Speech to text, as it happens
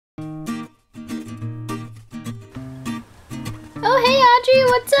Oh, hey Audrey,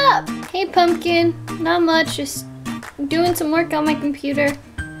 what's up? Hey Pumpkin, not much, just doing some work on my computer.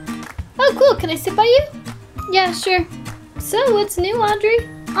 Oh cool, can I sit by you? Yeah, sure. So, what's new, Audrey?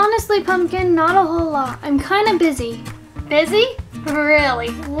 Honestly, Pumpkin, not a whole lot. I'm kind of busy. Busy?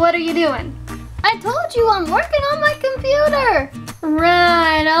 Really? What are you doing? I told you I'm working on my computer.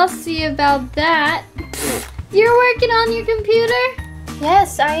 Right, I'll see about that. You're working on your computer?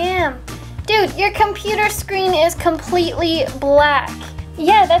 Yes, I am. Dude, your computer screen is completely black.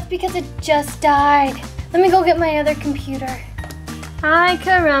 Yeah, that's because it just died. Let me go get my other computer. Ay,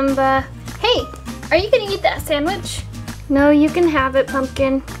 caramba. Hey, are you gonna eat that sandwich? No, you can have it,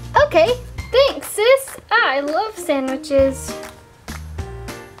 Pumpkin. Okay, thanks, sis. I love sandwiches.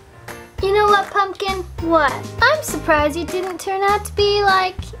 You know what, Pumpkin? What? I'm surprised you didn't turn out to be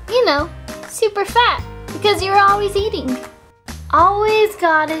like, you know, super fat because you're always eating. Always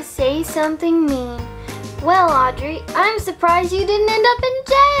gotta say something mean. Well, Audrey, I'm surprised you didn't end up in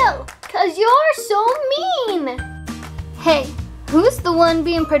jail because you're so mean. Hey, who's the one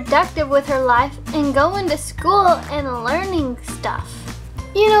being productive with her life and going to school and learning stuff?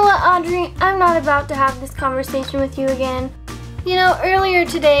 You know what, Audrey? I'm not about to have this conversation with you again. You know, earlier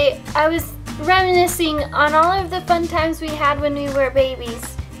today, I was reminiscing on all of the fun times we had when we were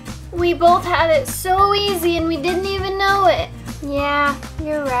babies. We both had it so easy and we didn't even know it. Yeah,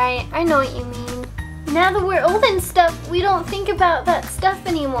 you're right. I know what you mean. Now that we're old and stuff, we don't think about that stuff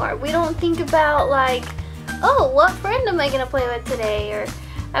anymore. We don't think about like, oh, what friend am I gonna play with today? Or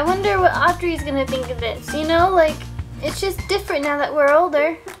I wonder what Audrey's gonna think of this. You know, like, it's just different now that we're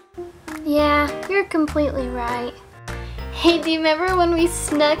older. Yeah, you're completely right. Hey, do you remember when we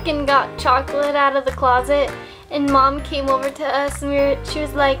snuck and got chocolate out of the closet and Mom came over to us and she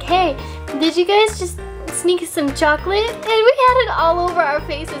was like, hey, did you guys just sneak some chocolate? And we had it all over our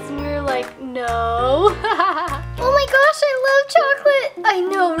faces and we were like, no. Oh my gosh, I love chocolate. I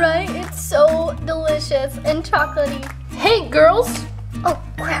know, right? It's so delicious and chocolatey. Hey, girls. Oh,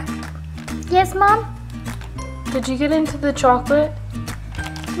 crap. Yes, Mom? Did you get into the chocolate?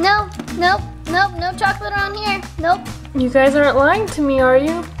 No, nope, no chocolate around here. Nope. You guys aren't lying to me, are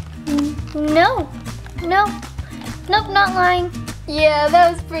you? No, nope, not lying. Yeah,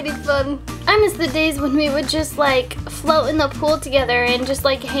 that was pretty fun. I miss the days when we would just like float in the pool together and just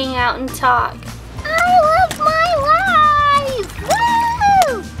like hang out and talk. I love my life!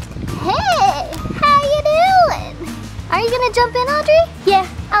 Woo! Hey, how you doing? Are you gonna jump in, Audrey? Yeah,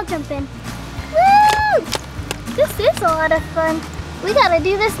 I'll jump in. Woo! This is a lot of fun. We gotta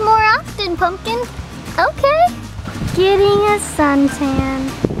do this more often, Pumpkin. Okay. Getting a suntan.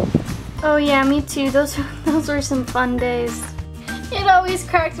 Oh yeah, me too. Those were some fun days. It always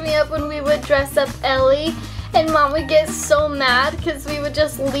cracked me up when we would dress up Ellie and Mom would get so mad because we would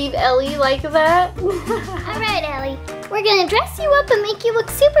just leave Ellie like that. Alright, Ellie. We're gonna dress you up and make you look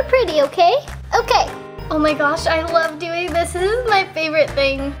super pretty, okay? Okay. Oh my gosh, I love doing this. This is my favorite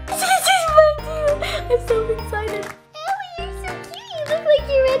thing. This is mine too. I'm so excited. Ellie, you're so cute. You look like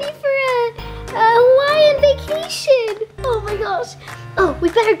you're ready for a Hawaiian vacation. Oh my gosh. Oh, we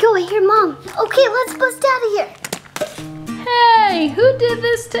better go. I hear Mom. Okay, let's bust out of here. Hey, who did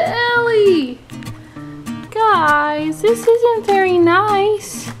this to Ellie? Guys, this isn't very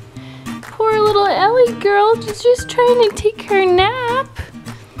nice. Poor little Ellie girl just trying to take her nap.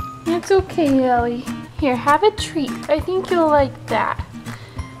 It's okay, Ellie. Here, have a treat. I think you'll like that.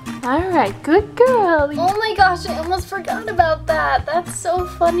 Alright, good girl, Ellie. Oh my gosh, I almost forgot about that. That's so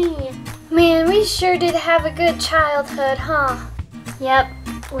funny. Man, we sure did have a good childhood, huh? Yep,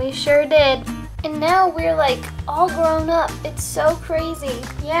 we sure did. And now we're like all grown up. It's so crazy.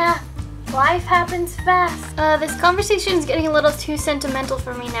 Yeah, life happens fast. This conversation is getting a little too sentimental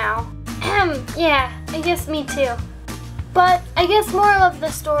for me now. Yeah, I guess me too. But I guess moral of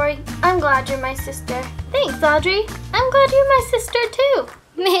the story, I'm glad you're my sister. Thanks, Audrey. I'm glad you're my sister too.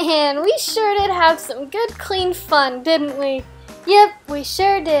 Man, we sure did have some good clean fun, didn't we? Yep, we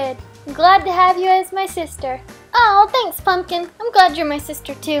sure did. I'm glad to have you as my sister. Oh, thanks, Pumpkin. I'm glad you're my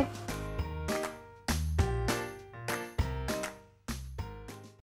sister too.